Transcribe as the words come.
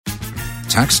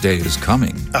Tax day is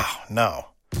coming. Oh, no.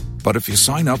 But if you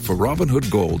sign up for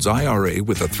Robinhood Gold's IRA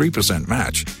with a 3%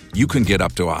 match, you can get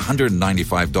up to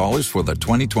 $195 for the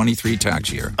 2023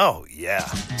 tax year. Oh, yeah.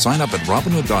 Sign up at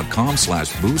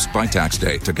Robinhood.com/boost by tax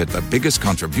day to get the biggest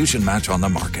contribution match on the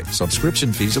market.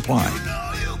 Subscription fees apply.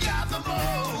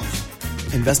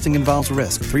 Investing involves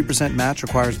risk. 3% match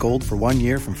requires gold for 1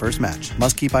 year from first match.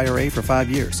 Must keep IRA for 5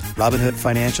 years. Robinhood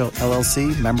Financial,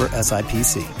 LLC, member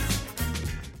SIPC.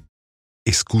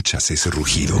 Escuchas ese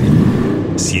rugido.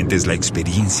 Sientes la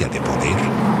experiencia de poder,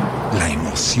 la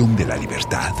emoción de la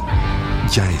libertad.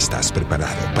 Ya estás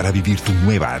preparado para vivir tu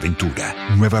nueva aventura.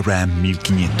 Nueva Ram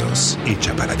 1500,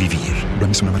 hecha para vivir.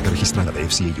 Ram es una marca registrada de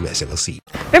FCA US LLC.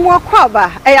 Memo kwaba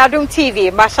Adum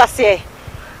TV mashase.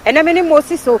 Enemini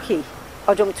Moses okay.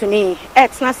 Odum tuni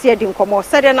etna se di nkomo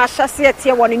sede na hyase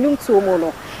tie woni nwumtu mu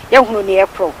no ye hunu ne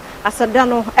epro asada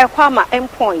no ekwama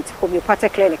endpoint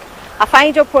homeopathic clinic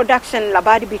Afanjo production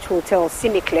Labadi Beach Hotel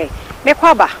Simiclay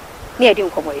mekwaba ne edi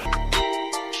nkomo ye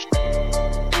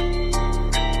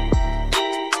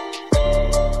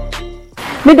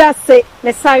Midase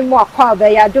ne sai mo akwaba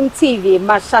ya Adum TV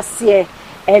mashase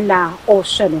ena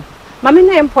oshano mame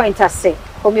na endpoint ase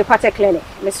homeopathic clinic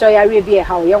Mr. Arabia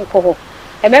how yonko ho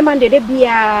remember the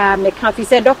bia me can fi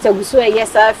say doctor we so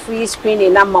yes free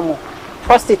screening na mamo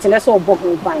prostate na so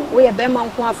obogun ban we e be man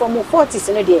ko from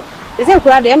 40s no dey they say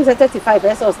kura dey am 35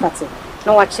 years old starting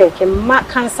na wa check ma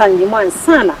cancer ni man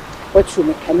sana what you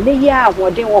me kan le ya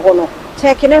ahoden wo ho no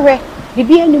check ne hwe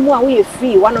bibia ni mu a we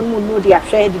free one on no dey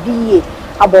ahwe de bi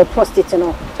about prostate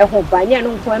no e ho ban ya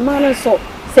no ko ma no so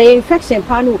say infection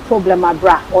pa no problem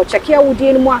abra or check ya wo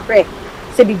dey ni mu ahwe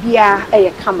say bibia e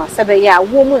ye kama say be ya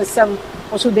wo mu nsam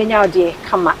also benya de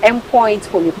kama endpoint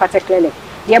homeopathic clinic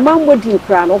the mambo din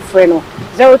kra no frɛ no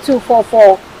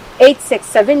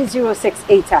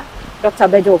 0244867068 Dr.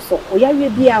 Bejo so oya we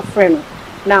bia frɛ no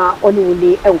na oni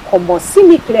wuli enkombo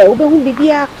Simiclay obehu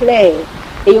bibia clear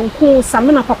e yonku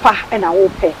samena papa na wo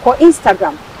pɛ ko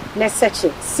Instagram na search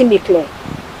Simiclay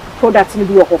product ni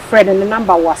bi wo frɛ no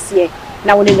number wase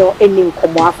na woni no eni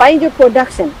nkombo Afanjo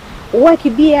production work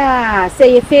bia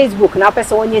say Facebook na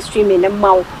person onye streaming na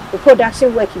maw the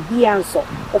production work bia nso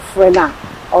ofrena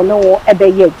ono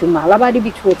ebeye adwuma Labadi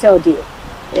Beach Hotel dey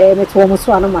meto mo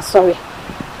so anoma sorry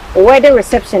wedding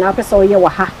reception na person oye wa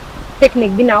ha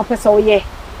picnic bi na person oye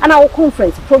ana wo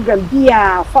conference program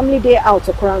bia family day out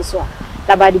okranso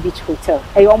Labadi Beach Hotel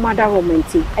e yo mother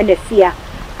romantic and the fear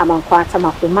amankwa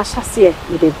atamako mashase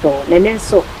me dey do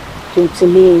nenenso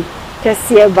tuntuni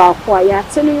Kesie ba kwa ya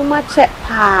tunu ma che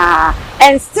pa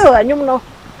and still anyum no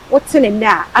wotene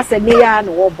na asa ne ya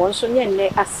no wo bon so nye ne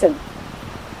asem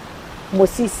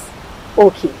Moses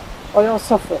okay oyo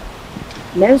sofo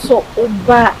nenso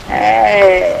oba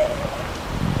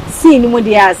sin mu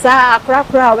dia sa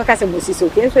akra o be ka se Moses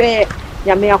okay so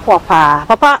nyame akwa pa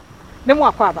papa me mu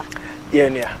akwa ba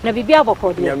Yenia. Na bibia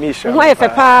aboko de. Ho e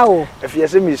fepa o.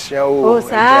 Efiase mission o. O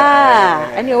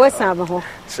sa. Ani o wesa ba ho.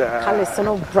 Sa. Kale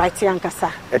no bright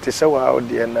yankasa. Eti se wa o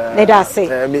de na. Me da se.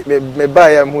 Me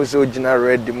ba ya mu so original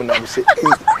red mu na me se.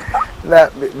 Na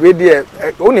we dey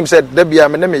onim said da bia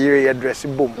me na me yere address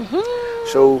bom.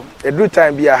 So every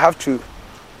time be I have to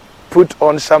put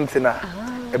on something a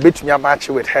bit match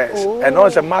with hers. And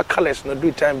also my colors no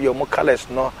do time your more colors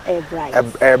no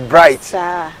bright.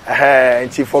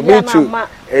 And for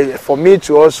me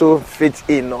to also fit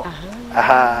in no.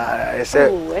 It's a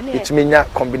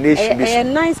combination. A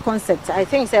nice concept. I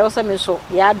think it's also me so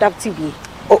yeah adaptive.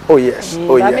 Oh yes.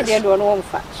 Oh yes.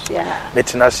 Yeah.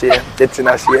 Betinasi.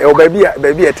 Oh baby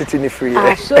a titini free.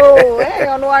 So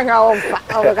on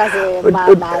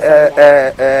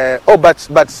oh but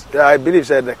I believe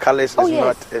that the colors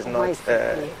is not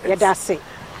yeah that's it.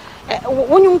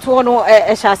 When you to no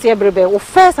Shashe Brebe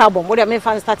first album what am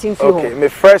fan starting from? Okay, my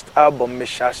first album me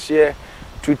Shashe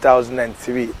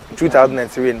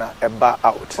 2003 na eba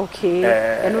out. Okay.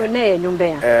 And na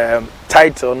nyumbe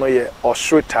title no ye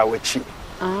Osrota Wechi.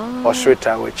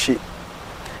 Osrota Wechi.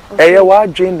 Eya wa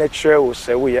dream natural wo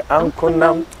se we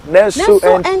ankonam nesu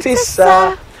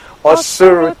entisa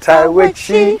Osrota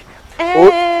Wechi.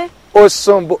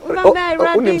 Osombo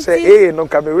unim say no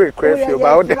ka me we crave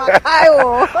about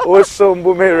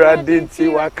Osombo me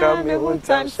radinti waka me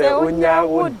huntam se onya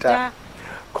woda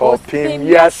kopim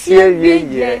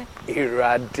yasie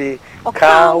irade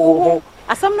kawo.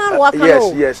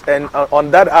 Yes, and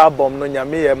on that album, no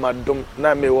nyame madum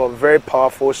na me were very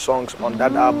powerful songs on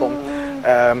that album.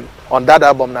 On that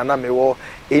album na me wo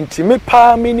intime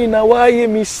pa mini na waye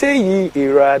mi sei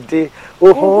irade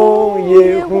oho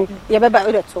yehu ye beba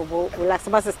o de tobo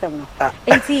last system no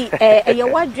enti ye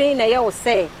wadwen na ye wo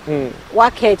say wa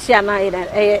ka chi ana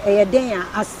e den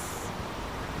as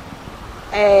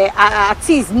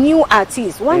artist new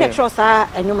artist one trust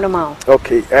enum no ma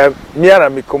okay me ara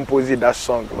me compose that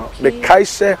song no the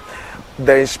kaise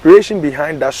the inspiration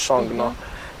behind that song no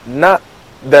na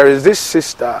there is this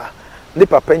sister the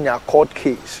papenya court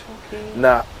case.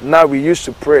 Now we used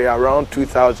to pray around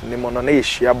 2000 na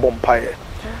share bompaye.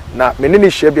 Now me ni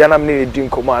share bia na me di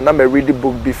nkoma na me read the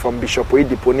book be from Bishop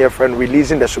Oedipo near friend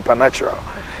releasing the supernatural.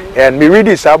 And me read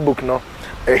this book no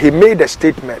he made a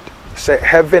statement say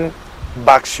heaven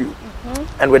backs you.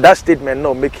 And with that statement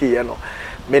no make you know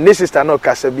me ni sister no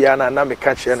kasabia na me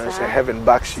catch you and say heaven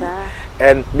backs you.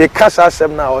 And me kasa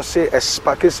asem na or say a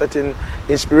spark certain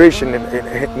inspiration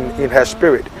in her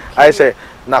spirit. I say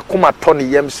na kuma Tony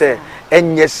yem say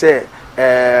enye say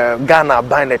Ghana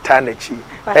by eternity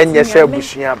enye say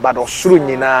busuya but osuru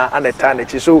nyina an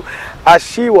eternity. So as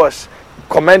she was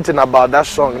commenting about that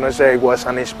song, you know, say it was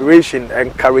an inspiration,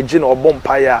 encouraging or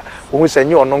bompire who say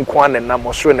you non kwan and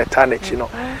namosuru eternity, you know.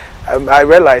 I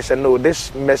realized that no,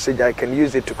 this message I can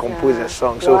use it to compose a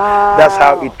song. So that's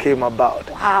how it came about.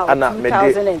 Wow. And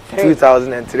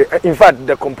 2003. In fact,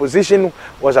 the composition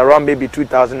was around maybe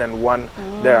 2001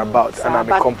 thereabouts. And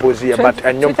I'm a composer, but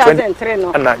and 2003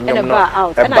 no.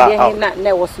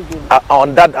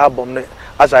 On that album,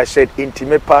 as I said,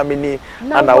 intimate family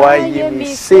and why you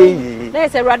say.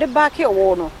 There's a rather back here,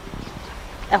 no.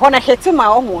 And I hit him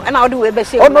and I'll do it.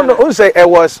 Oh no, say it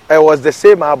was the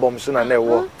same album soon and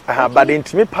never. But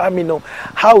intimate family, no,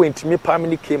 how intimate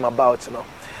family came about, you know.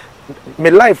 My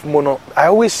life, mono, I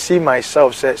always see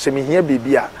myself say me here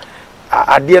bibia.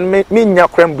 At the end, me nya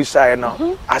kwem busai now.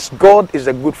 As God is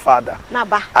a good father.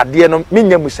 At the end, me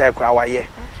nya busai kwawaye.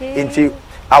 Into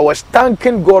I was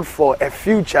thanking God for a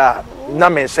future. Na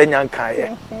me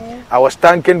senyankaye. I was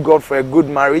thanking God for a good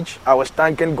marriage. I was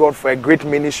thanking God for a great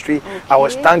ministry. I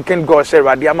was thanking God. Say,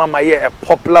 Radiama Maye, a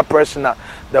popular person.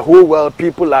 The whole world,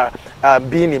 people are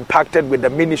being impacted with the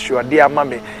ministry of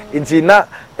Radiama. Intina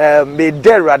me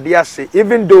there Radiase.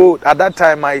 Even though at that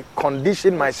time my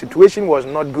condition, my situation was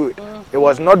not good. It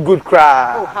was not good.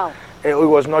 Cry. Oh, how? It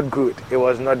was not good. It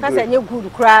was not good. That's a new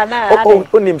good cry now.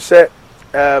 Him say,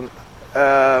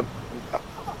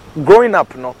 growing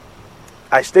up, no.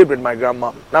 I stayed with my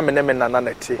grandma. Na me name na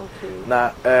naneti.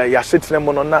 Na ya sitne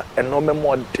mo no na enome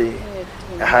mo de.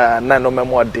 Na enome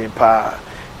mo de pa.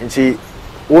 Nti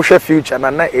wo hwe future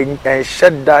na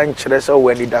shed down kire se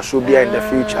we need so bia in the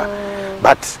future.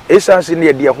 But essence in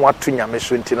the ho ato nyame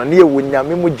so nti no na ye wo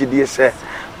nyame mu gidie se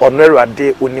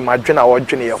onorade onimadwena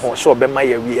wodwene ye ho so obema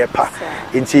ye wi epa.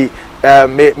 Nti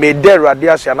me there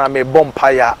radiation na me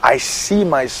bompire I see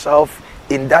myself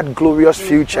in that glorious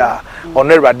future on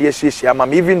the radiation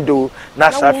even though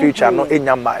nasa future no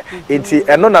enyama enti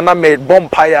eno na me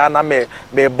bompire na me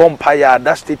bompire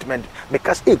that statement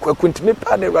because kwakuntime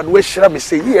pa na rad we shira me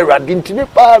say here rad ntime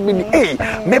pa me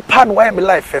me pa no why me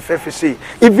life say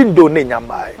even though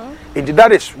enyama enti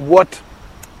that is what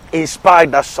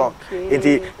inspired that song.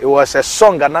 It was a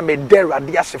song and I made there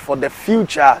radiation for the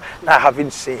future I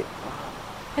haven't seen.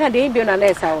 Na dey bi na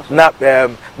nurse house. Na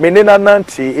menina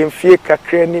nanti emfie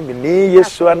kakra ni meni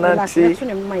Yesu ananti.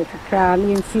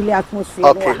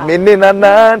 Okay, menina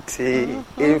nanti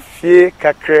emfie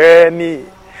kakra ni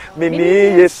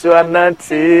meni Yesu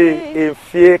ananti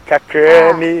emfie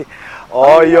kakra ni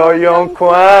oyo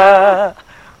yonkwa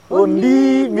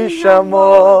oni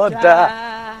mishamoda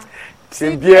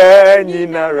tibia ni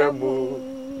naramu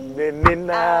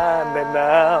menina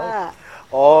nana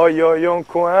oyo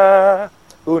yonkwa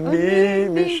Uni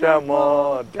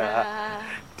mishamoda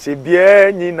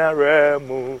tibie nyina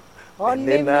remu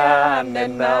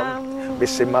nena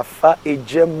bese mafa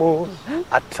ejemu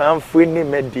atamfu ni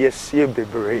mediesie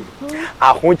bebre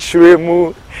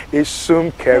ahochiremu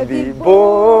esum kabi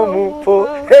bomu po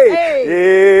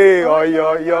hey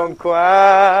oyo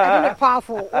yonkwa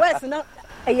powerful where's not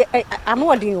I'm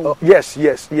ordering. Yes.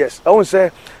 I won't say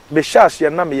me shas ye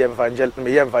na me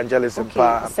evangelism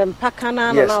pa.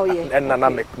 Sempakana yes, na ye. And na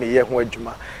make me ye ho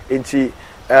adwuma. Enti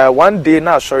one day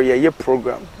na sorry ye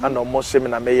program and almost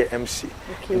seminar me MC.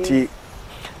 Enti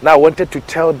now I wanted to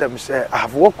tell them say I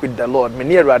have worked with the Lord. Me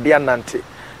near Radia Nante.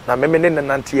 Na me ne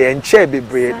nante ye enche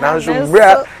bebre na so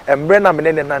mbre na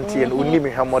me ne nante ye uni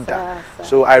me hamoda.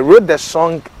 So I wrote the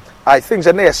song I think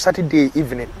a Saturday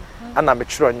evening. And I'm a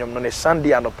children on a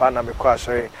Sunday and upon I'm a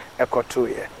sorry echo to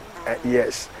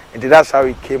yes. And that's how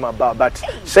it came about. But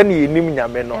send you nimina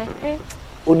meno.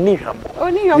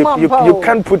 You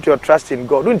can't put your trust in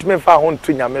God. Don't me fa hon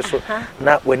to nyame so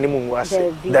na wanimu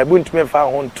wase. Da don't me fa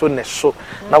hon to ne so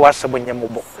na wase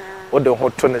bonyambo. O de ho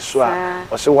to ne so a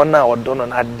o se wona odo no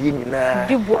na ade nyina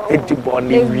edibo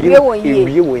ne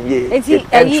wie wonye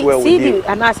CD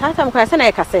and as time kwa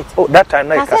na cassette. Oh, that time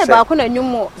na cassette ba ko na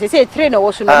nyumo they say train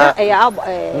wo so na yeah,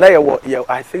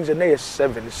 I think the name is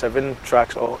 7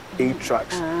 tracks or 8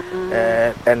 tracks.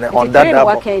 And on that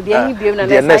album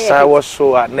the next I was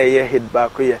so na ye hit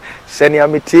back here senya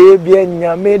me tebia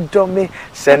nyame domi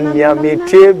senya me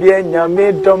tebia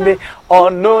nyame domi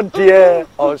ono dear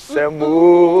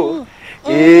osemu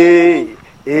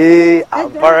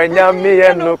apara nyame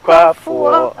eno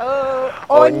kwafo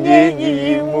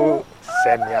onyiyimu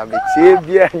senya me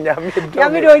tebia nyame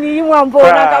domi onyiyimu ambo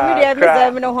na kamide me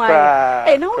say me no hwan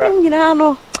na wo nyina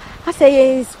no I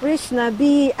say inspirational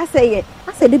be I say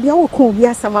the bia wo ko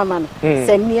bia sama ma no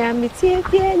senya me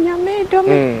tebia nyame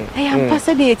domi I am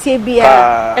pastor the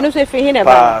tebia and so fi hin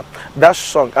ba that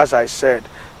song as I said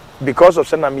because of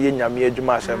sena me nyame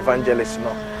adwuma as evangelist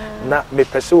no na me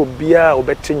pese obia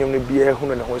obetenyum no bia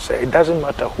hunu ne ho say it doesn't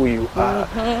matter who you are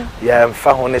yeah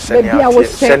mfa ho ne senia wo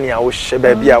hye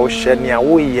bia wo hye ne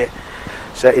wo ye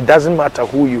say it doesn't matter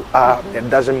who you are it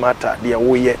doesn't matter the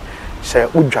wo ye say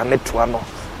udwane to ano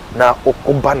na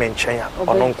okoba ne nchen ya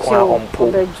ono nko a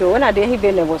ompo na de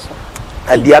hibe le woso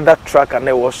and the other track and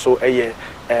also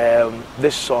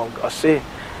this song I say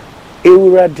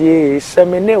Ewurade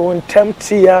semene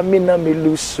wontamtia mina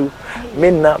melusu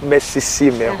mina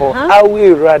mesisi me ho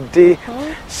awurade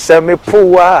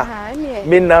semepoa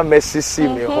mina mesisi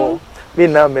me ho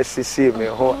mina mesisi me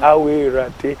ho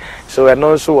awurade. So and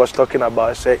also was talking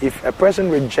about say if a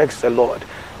person rejects the Lord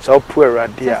so poor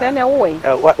radia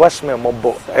what's my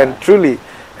mobo and truly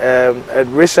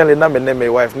recently na my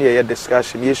wife near a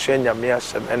discussion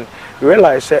and we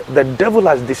realized that the devil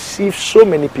has deceived so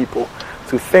many people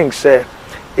to think say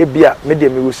ebia me de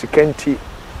me usikenti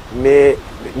me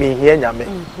here nyame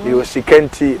me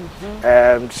usikenti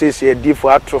say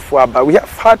for atrofo but we have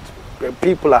had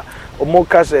people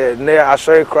omoka say na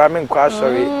sorry crime kwa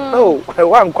sorry no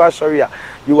one kwa sorry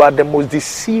you are the most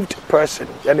deceived person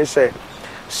and they say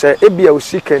ebia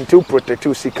usikenti protect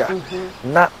usika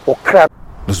na okra.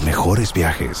 Los mejores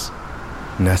viajes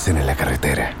nacen en la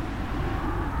carretera,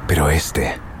 pero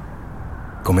este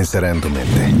comenzará en tu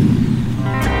mente.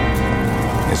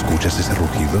 ¿Escuchas ese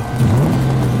rugido?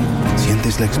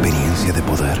 ¿Sientes la experiencia de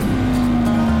poder?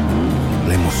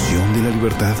 ¿La emoción de la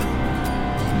libertad?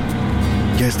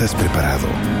 Ya estás preparado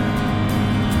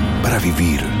para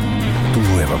vivir tu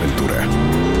nueva aventura.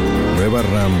 Nueva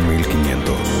RAM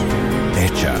 1500.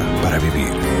 Hecha para vivir.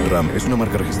 RAM es una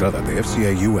marca registrada de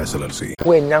FCA US LLC.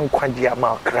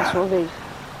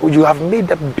 You have made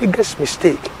the biggest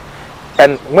mistake.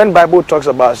 And when Bible talks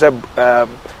about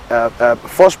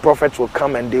false prophets will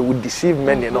come and they will deceive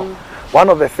men, you know. One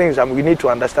of the things that we need to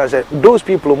understand is that those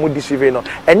people who deceive, you know,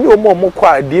 and you more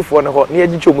quite different near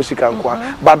the music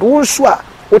but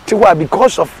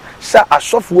because of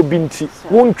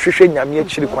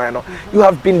you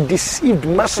have been deceived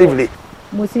massively.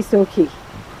 Moses okay.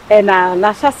 And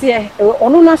na shase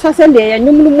onu na shase de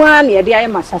nyum mu an ye de aye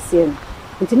ma shase no.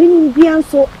 Ntini ni bia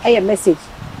so aye message.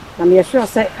 Na me sure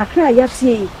say kakra ya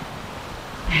tie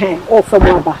o from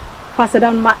aba. Pass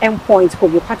down my endpoint ko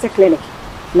your party clinic.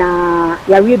 Na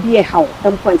ya we bi e hawo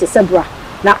endpoint sebra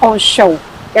na on show.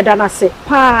 Ya da na se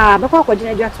pa be kwa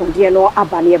kwagina dwaton de no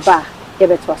aba ne ba ye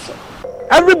beto so.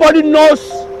 Everybody knows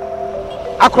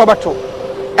acrobato.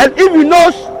 And if you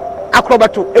knows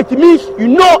acrobato, it means you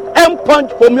know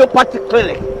endpoint homeopathic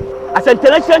clinic. As an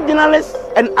international journalist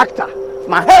and actor,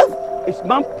 my health is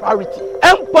my priority.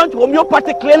 Endpoint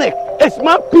homeopathic clinic is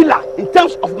my pillar in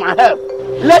terms of my health.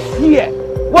 Let's hear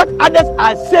what others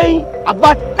are saying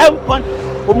about endpoint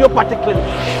homeopathic clinic.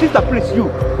 Sister, please, you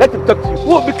let him talk to you. Who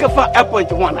will be careful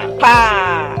endpoint one?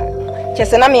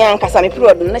 Chesena me ankasa me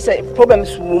problem na say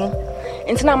problems room.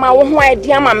 Ntina ma wo ho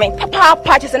idea ma me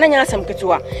papa chesena nya asem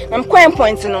ketewa. Na me coin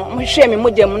point no mo hwe me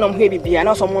mogya mu no mo hwe bibia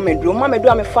na so mo meduro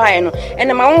a me fire no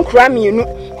ene ma won kra me nu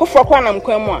hofro kwa na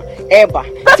mkwan mu a eba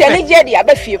ti ene je dia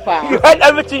ba fie pa. You heard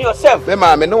everything yourself. Me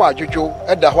ma me no adwodwo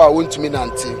eda ho a wontumi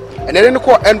nante. Ene ne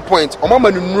ko endpoint o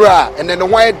mama nu a ene ne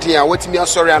ho idea watimi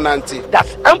asori anante.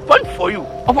 That's endpoint for you.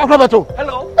 Of acrobato.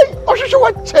 Hello. Hey, ohwehwe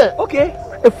what che. Okay.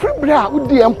 A free bra wo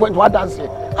di endpoint wa dance.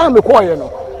 Am me ko ye no.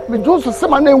 Me Joseph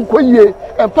sema na enkoyie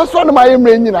e person na my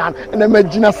mre nyina na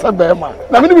magina sabema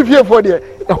na me be fie for there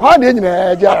e ho de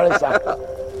nyina jaresa.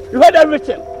 You heard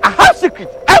everything. I have secret.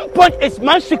 Endpoint is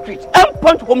my secret.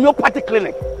 Endpoint homeopathic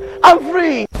clinic. I'm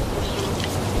free.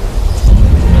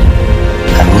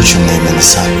 I wrote your name on the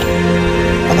side.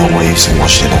 the waves and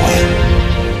washed it away.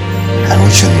 I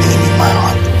wrote your name in my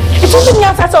heart. It's also me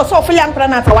answer so for young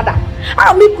planata wada.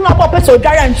 I'll make no up so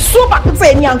giant so back to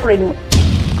say young friend.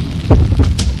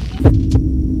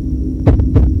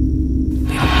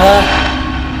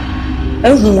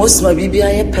 And most my baby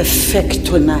are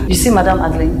perfect now. You see, Madame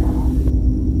Adeline,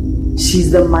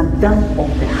 she's the madam of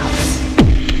the house.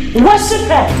 Worship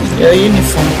her. Your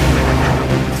uniform.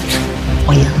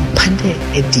 Oh yeah, Pande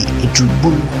Eddie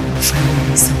Edubun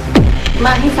Fancy.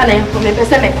 Mahi Fane from a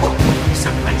Pessemeco.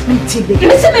 Surprise me, Tibi.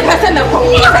 Listen, a Pessemeco.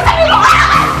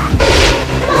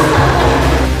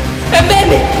 A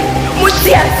baby,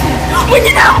 Musias, when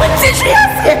you know what she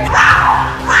has.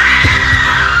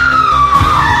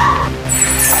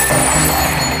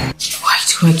 Why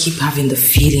do I keep having the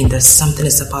feeling that something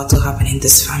is about to happen in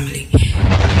this family?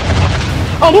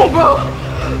 I'm over.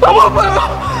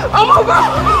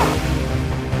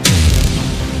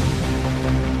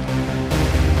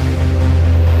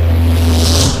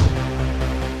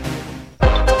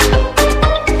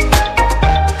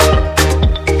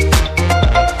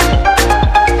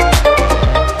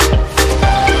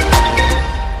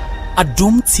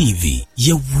 Adom TV,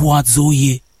 ye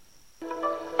wazoye.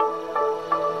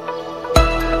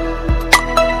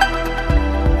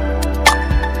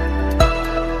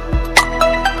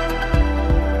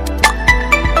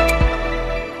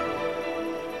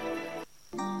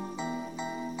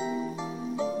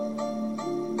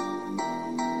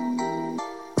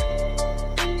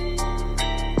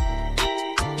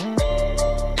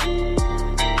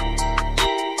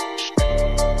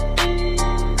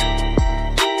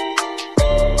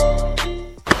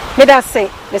 Meda say,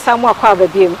 the Samuel Kwaba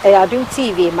Beam, Adom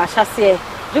TV, Mashase,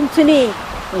 Dumtuni,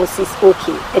 Moses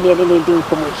okay, and the name being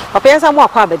coming. Papa Samuel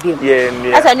Kwaba Beam.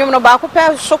 Yeah, as I know about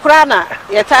Sokrana,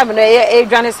 your time in a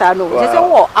Janisano. There's a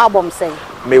war album say.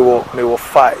 Me wo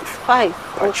 5. 5.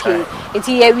 Okay. It's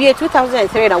year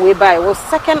 2003 and we buy was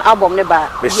second album never.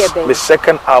 The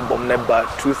second album never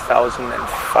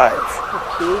 2005.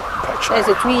 Okay. It's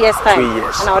a 2 years time. 2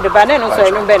 years. Now the banana also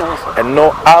no benefit. And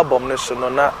no album no so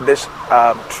not this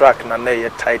track na na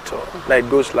title. Like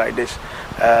it goes like this.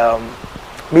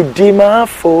 Midima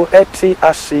fo eti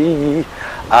asi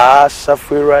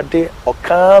asafirade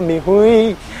okami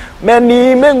hui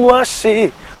meni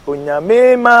menwasi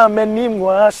onyame ma meni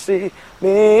mwasi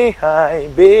me hai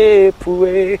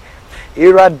bepue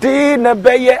iradi na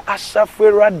beye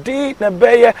asafiradi na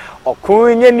beye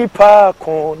okunye nipa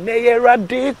kon ne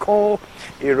iradi kon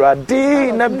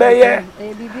iradi na beye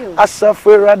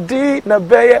asafiradi na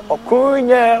beye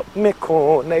okunye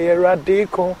meko na iradi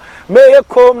kon me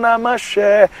kom na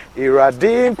mashe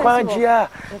iradi kwajia.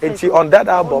 And on that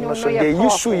album so they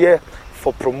used to hear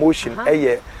for promotion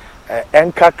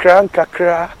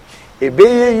enkakra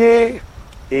ebeyeye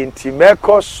enti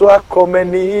meko so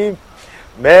akomani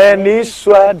meni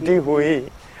swa dihui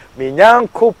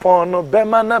minyankopon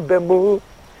bema na bemu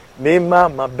mi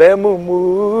mama bemu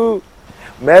mu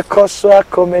meko so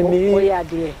akomani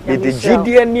mi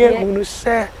digidie ni ehunu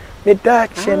se me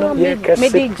dache no ye kase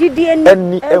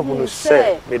eni ehunu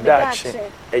se me dache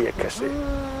eye kase.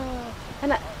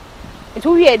 It's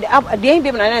weird. The ain't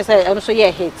been I say also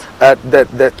yeah hit.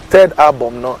 The third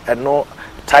album no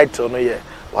title no yeah.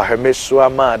 Wahemeswa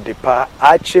ma depa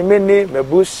achimini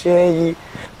mebusien yi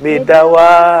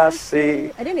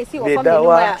medawase. I didn't see what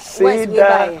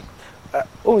family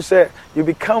who say you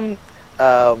become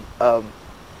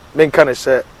men kind of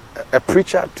say a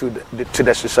preacher to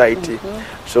the society.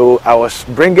 So I was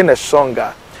bringing a song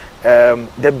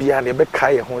there be an ebe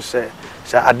kai ho say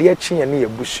ade achi ne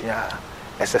ebusia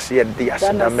esese de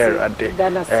asena mera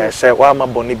de say wa ma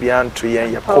boni bia nto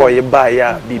yen ye ko ye ba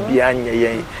ya bibia anye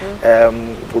yen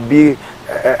obi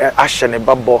ahye ne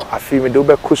babo afi me de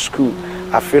obekọ school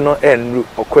afi no enru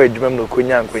okọ adwumam no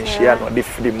konya nkwanhia no de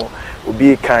firi mo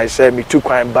obi kan say me tu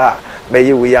kwan ba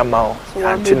meye we ya ma o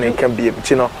anti ne kan bia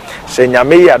ti no say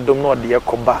nyame ya dom no de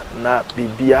yekoba na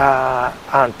bibia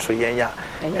anto yen ya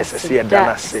esese ye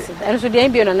dana se and so the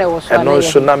ambient na wo so and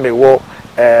also na me wo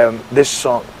this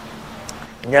song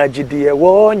nyagidie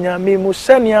wo nyame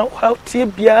musania hauti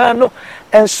biano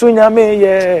enso nyame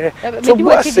ye to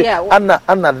boase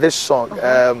ana this song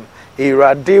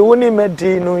irade woni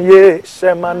medinu ye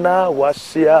semana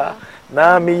wasia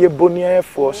na me ye bonia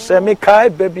for semi kai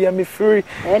baby am free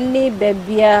any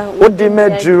baby odi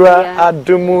medura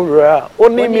adumura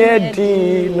oni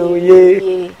medinu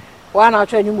ye wana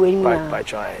atwa nyum we nyum bye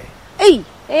try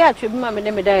atwa ma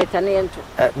me me diet na yento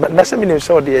na se me nim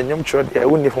so de nyum chro de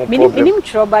woni ho problem me nim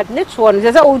chro but net one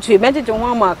ze za otu me tete ho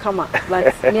ama kama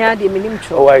but me ade me nim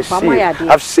chro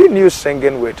I've seen you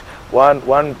singing with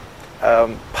one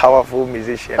powerful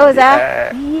musician. Oh,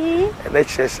 that? And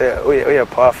let's just say, oh, you're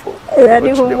powerful.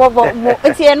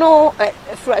 It's here, no,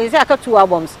 is that 2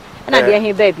 albums? And I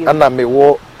hear baby. And I may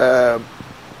walk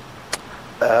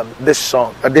this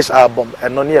song, this album,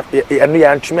 and only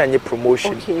any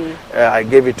promotion. Okay. I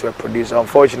gave it to a producer.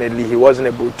 Unfortunately, he wasn't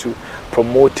able to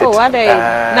promote it. Oh, are they?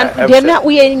 They're not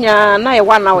we in your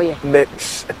 1 hour. The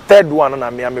third one, and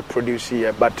I'm a producer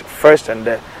here, but first and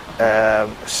the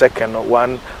second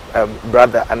one,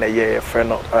 brother and a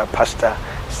friend of Pastor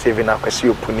Stephen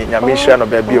Akwesi Opuni. Nyamisha no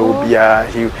baby obia.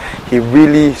 He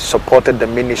really supported the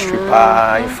ministry.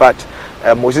 In fact,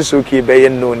 Moses Oki be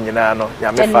known no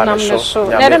nyame fa no so.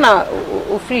 Na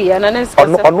free and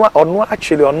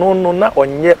actually no na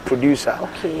onye producer.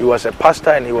 He was a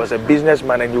pastor and he was a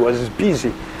businessman and he was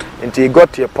busy until he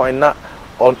got to a point na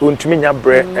on untumi nya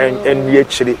bre and we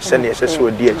actually send yes so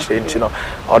di actually no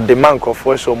or the man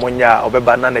for so monya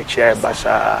obeba na na chia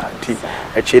basa ti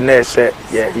actually na say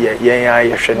ye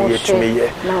hwe ne yetumi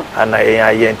ye ana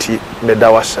ye anti meda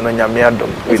wase no nyame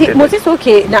adom Moses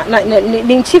okay na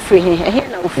nchi free he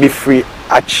na me free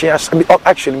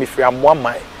actually me free am one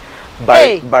my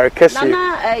barakesi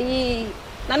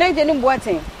na je ni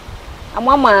boaten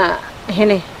amama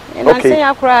hene na say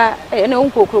akura na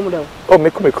unko krom da oh me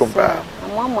kompa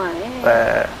Mama,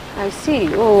 I see.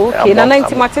 Oh, okay. Na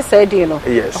 90 mate said you know.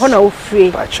 Yes. Ho na o free.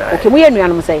 Okay, we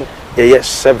anu say. Yes,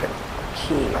 7.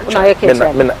 Okay. Na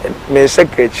yake me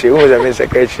secretary, who is me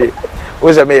secretary?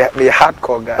 Who's me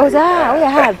hardcore guy? Oh, that we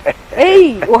hard.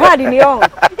 Hey, we hard in your.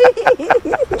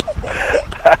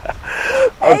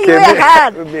 Okay, we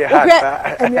hard. Me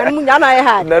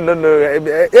hard. No.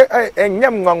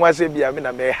 Enyam ngwa se bia me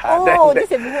na me hard. Oh,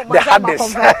 this is the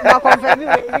hardest.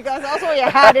 Because also you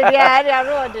hard there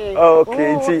road.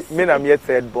 Okay, see, me na me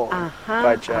third born.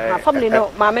 But family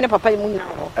no, mama and papa mu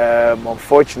na.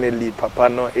 Unfortunately, papa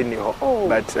no any ho.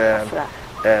 But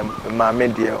mama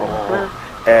dear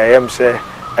am say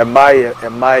my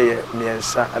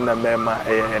miensa ana mema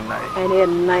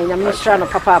nine na me sure no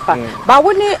papa. But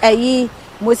when ayi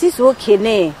Moses okay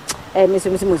ne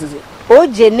Moses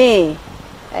oje ne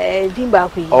dimba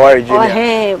ku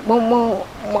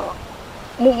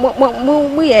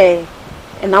mo ye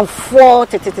na fo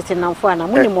tete na fo ana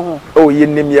mo ni mo ho oh ye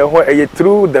nim ye ho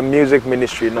through the music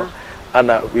ministry no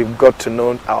and we've got to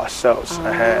know ourselves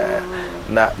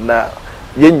na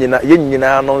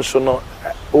yenyina no so no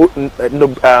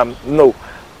no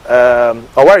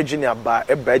original ba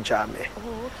ebeja me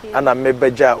and I me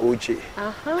beja oje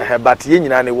but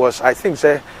yenyina was I think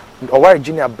say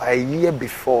original by a year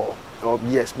before or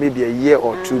yes maybe a year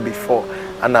or two before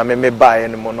and I me buy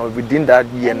anymore no within that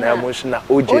year na emotion na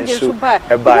oje so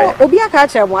e buy obi aka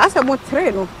cha mo asa mo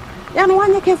tre no ya no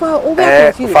wanye ke for obi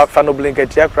aka fa no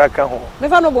blinket ya kraka ho me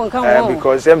fa no bon kan ho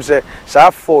because them say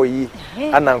sa for yi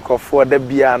anankofo da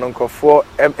bia anankofo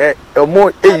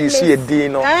mo you see a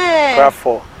din no craft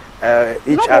for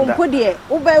each other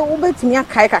ube timi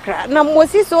akai kakra na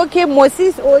Moses okay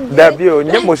Moses oje da bi o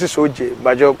nye Moses oje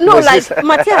bajo no Moses like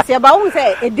Matthias ya ba won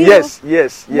say edin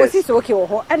yes Moses okay wo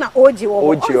ho na oje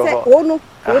wo ho say onu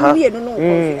ye no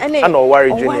and no worry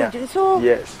junior so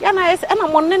yes ya na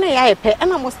mo ne ya epe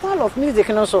na mo style of music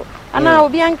no so ana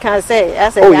obi anka say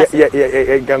as oh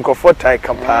yeah gankofo type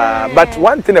kampa but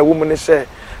one thing a woman say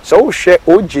so share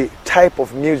oje type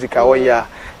of music awaya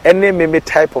any meme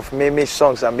type of meme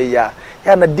songs are me ya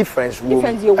na difference room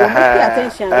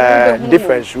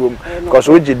difference room because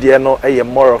oje there no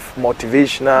more of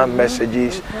motivational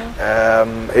messages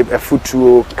a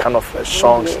future kind of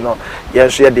songs no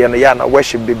yes there no ya na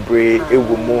worship be brave e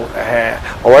wo mu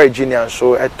original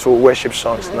so to worship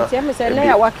songs no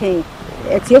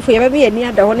etiefo yebe ye ni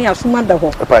ada ho na asuma da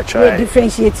ho we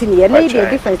differentiate ni ye na dey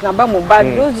difference na ba mo ba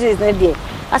those days na dey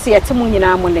ase yetemu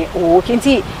nyina mo ne o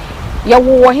kinti ya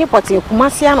wo hip hop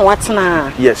kumasi ana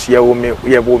watena yes ya wo me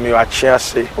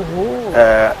achiase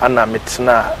ana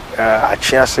metena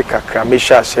achiase kakra me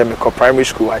sha se me ko primary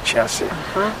school achiase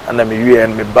ana me wie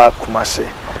me ba kumasi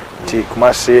ti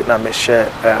kumasi na me share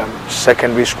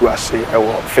secondary school ase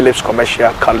Phillips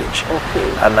Commercial College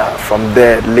and from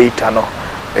there later no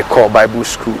a call Bible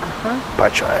school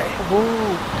pachai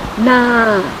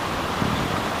na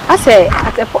ase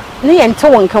ne yento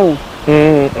wonka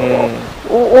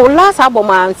o last album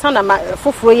man sana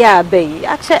foforo ya be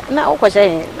ache na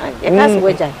okwaje ya kasi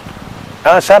weja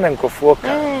sana nkofo ka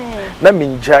na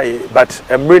minjai but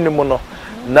emre ni mu no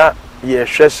na ye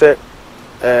hwese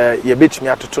ye betumi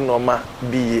atoto no ma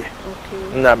biye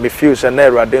na me feel say na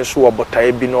Erade nso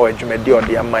obotae bi no adwumade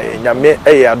ode amaye nyame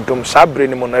adom sabre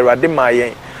ni mu na Erade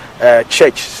maye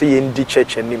church see in the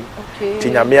church anim ti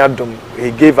nyame adom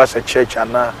he gave us a church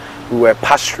and we were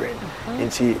pastoring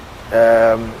Nti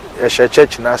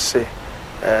church na say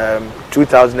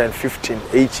 2015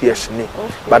 8 years ni.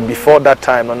 But before that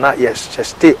time no not yes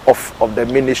just stay off of the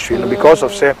ministry because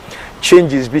of say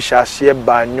changes bi shall see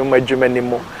by nyoma adwuma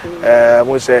mo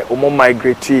we say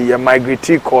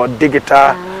migrate called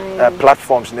digital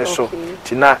platforms ne so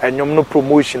tina enyom no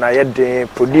promotion ayede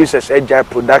producers agile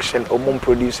production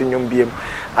producing nyom biem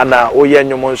ana oye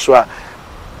nyom nso a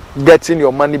getting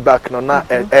your money back no na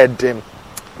edem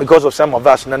because of some of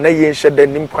us na yen share the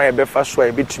nim kwan be fa so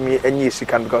a bitumi enye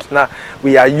sika because now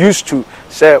we are used to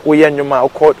say oye nyom a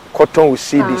cotton with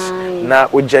CDs na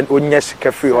onye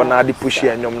sika free or na de push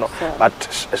nyom no but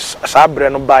sabre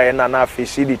no buy na fi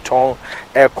CD ton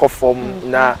form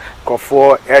na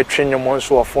for twe nyom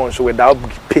nso of phone so without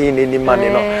paying any money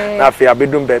no na fi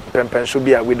abedum pempen so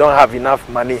bia we don't have enough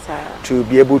money to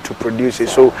be able to produce it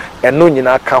so eno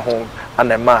nyina ka ho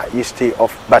and you stay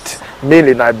off but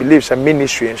mainly I believe it's a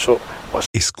ministry and so.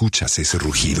 Escuchas ese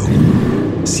rugido,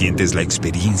 sientes la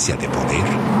experiencia de poder,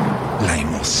 la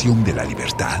emoción de la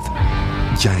libertad.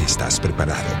 Ya estás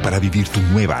preparado para vivir tu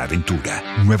nueva aventura.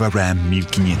 Nueva Ram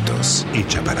 1500,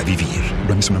 hecha para vivir.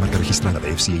 Ram es una marca registrada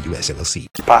de FCA US LLC.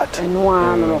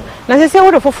 No. No sé si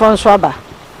ahora fue François ba.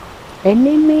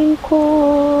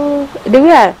 Eniminko. The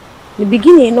way the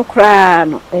beginning no cry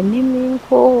no.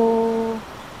 Eniminko.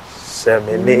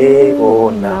 Semene o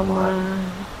nama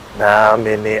na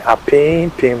mene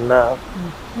apim na.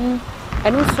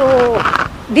 And also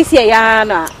this year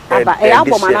yana aba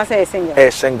album ana say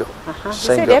single. Single.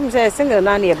 Say them say single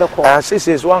na na ebeko. This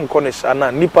is one cornish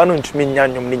ana nipa no ntumi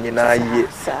nyanyom ni nyina ye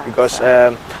because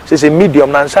this is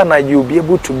medium na nsa na you be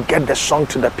able to get the song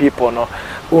to the people no.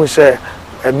 Who say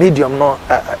a medium no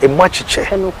a much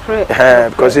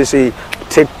because it's a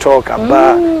TikTok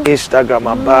about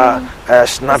Instagram about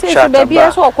Snapchat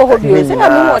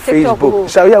about Facebook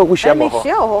so yeah we share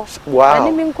more wow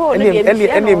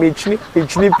any me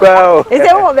chini pa is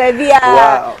there one baby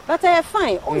but I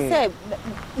fine o say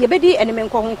you be di enemy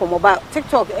nko nko about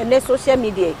TikTok and social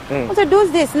media so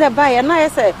those days na buy na I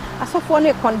say asofo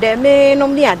ne condemn no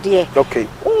me ade okay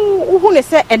who ne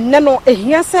say enne no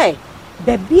ehia say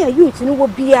baby youth ni wo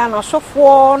bia na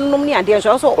sofo nom ni ade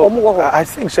so omo wo I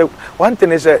think so one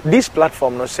thing is this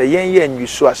platform no say yen you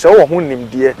so say wo ho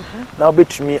nimde na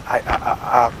obetumi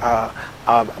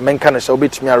men can say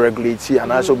obetumi regulate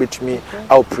and also obetumi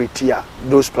operate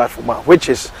those platforms which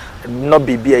is not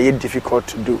be difficult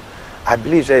to do. I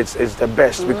believe that it's the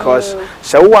best because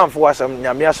so one for some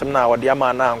nyamiasem na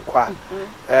wodiama na nkwa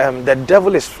the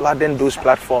devil is flooding those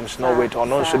platforms no way to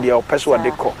no so the person what they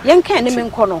call yen kan ni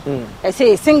menko no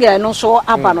say single no so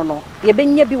aba no ye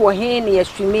benya bi wo he ne ya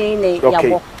streaming ne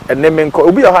yabo and then menko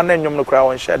obi o ha na nyom no kra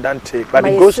won share dante but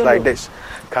it goes like this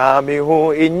kami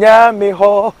ho inyame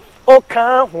ho o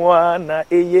ka ho na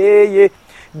eyeye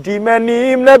di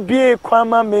manim na bi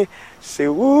kwama me se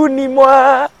uni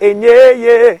mwa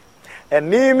enyeye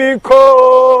Eniminko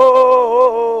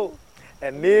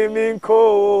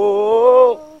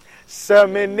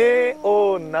Samene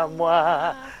o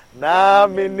namwa na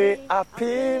mene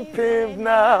apim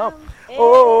now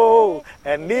oh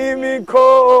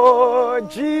Eniminko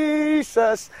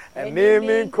Jesus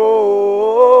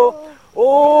Eniminko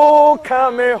oh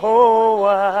kame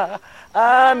hoa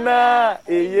ana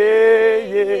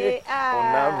eyeye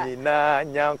onamina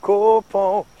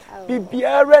nyankopon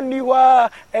bibiara niwa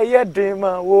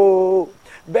eyedema wo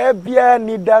bebia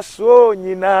ni daso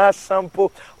nyina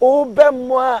sampo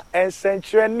obemwa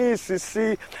esentreni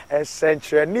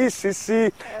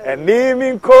sisi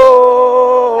eniminko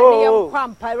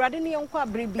kwampa rade ni yonkwa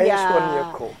bribia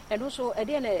and also e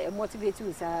dey na motivate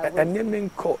you sir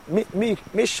eniminko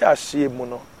me shasie mu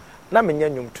no na menya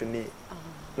nwumtuni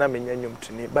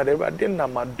but everybody na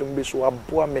madum bi so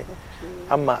aboa me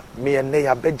ama me ene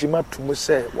ya begima tumu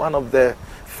say one of the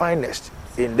finest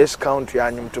in this country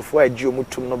anyumtofo agio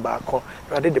mutum no baako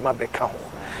everybody de mabeka ho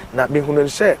na me hunu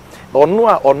say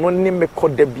ono ni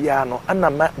mekoda bia no ana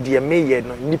ma de meye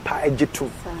no nipa agitu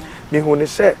me hunu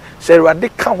say everybody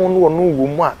ka ho no wo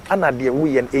mu a ana de wo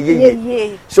ye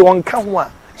eyeye so won ka ho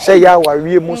a say ya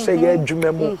wawie mu say ya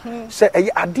adwuma mu say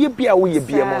ade bia wo ye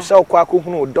bia mu say okwa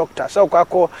akohunu doctor say okwa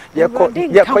akọ ye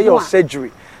your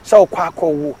surgery say okwa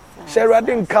akọ say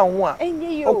rade nka ho a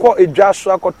okọ edwa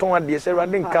so akoton ade say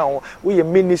rade nka ho wo ye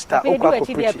minister okwa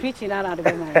akọ preach na na de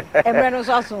be man emre no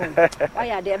so aso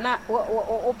oya de na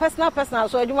o personal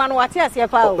so adwuma no wate ase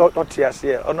pa o te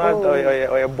ase ono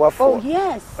oye boafo oh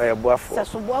yes oye boafo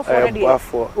so boafo de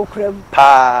okram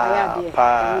pa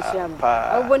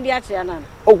obondi ache na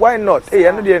oh why not eh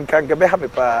eno de nka be ha me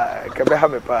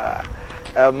pa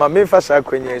Mami Fasa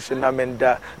Kwenye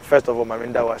Sinamenda, first of all,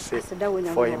 Maminda was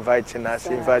for inviting us.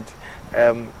 In fact,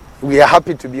 we are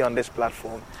happy to be on this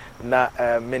platform. Na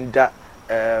Minda,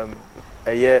 a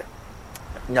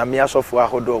Nyamia Sofwa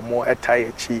Hodo more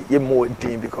etayechi, ye more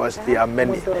dean because there are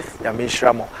many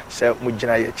Yamishramo, se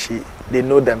Mujinayechi, they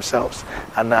know themselves.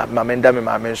 And Mamenda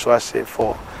Mamenso say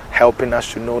for helping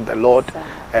us to know the Lord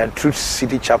and Truth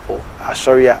City Chapel.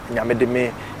 Sorry,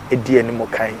 Nyamedeme Edi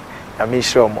Animokai.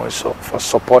 So for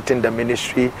supporting the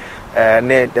ministry,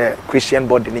 the Christian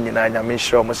body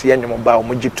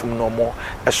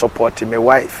supporting my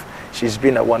wife. She's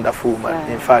been a wonderful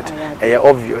woman. In fact,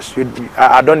 obvious.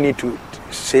 I don't need to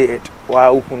say it.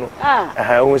 Wow,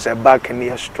 who's a back and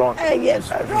here strong.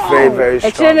 Very, very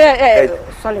strong.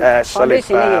 Solid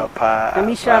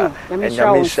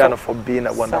Yamishan for being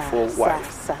a wonderful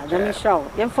wife.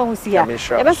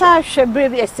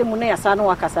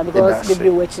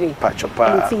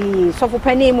 So for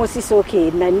Penny Moses okay,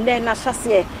 and then I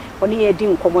say on the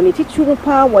dim community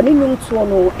chupa, one in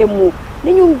Tuono, Emu,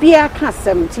 Ninum Bia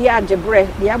Cassam, Tia Jebre,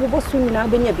 the Abu Sumina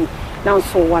Benyabi. Now,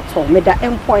 so what made the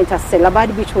endpoint at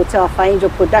Selabad Beach Hotel find your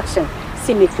production,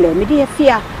 Simicler, Media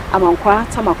Fear, among Qua,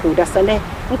 Tamaku, Dasane,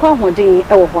 and Quamoding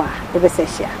Elwa, the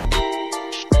Vesesia.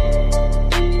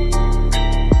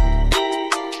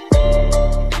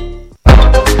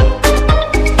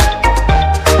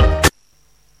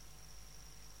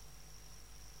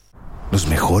 Los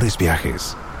mejores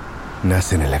viajes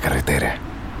nacen en la carretera,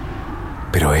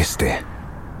 pero este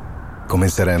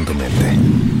comenzará en tu mente.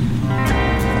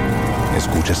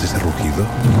 ¿Escuchas ese rugido?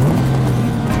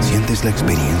 ¿Sientes la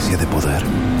experiencia de poder?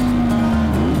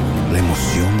 ¿La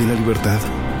emoción de la libertad?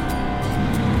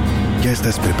 Ya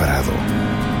estás preparado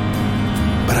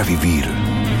para vivir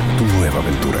tu nueva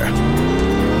aventura.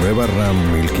 Nueva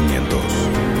RAM 1500.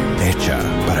 Hecha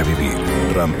para vivir.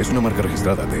 RAM es una marca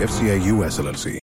registrada de FCI US LLC.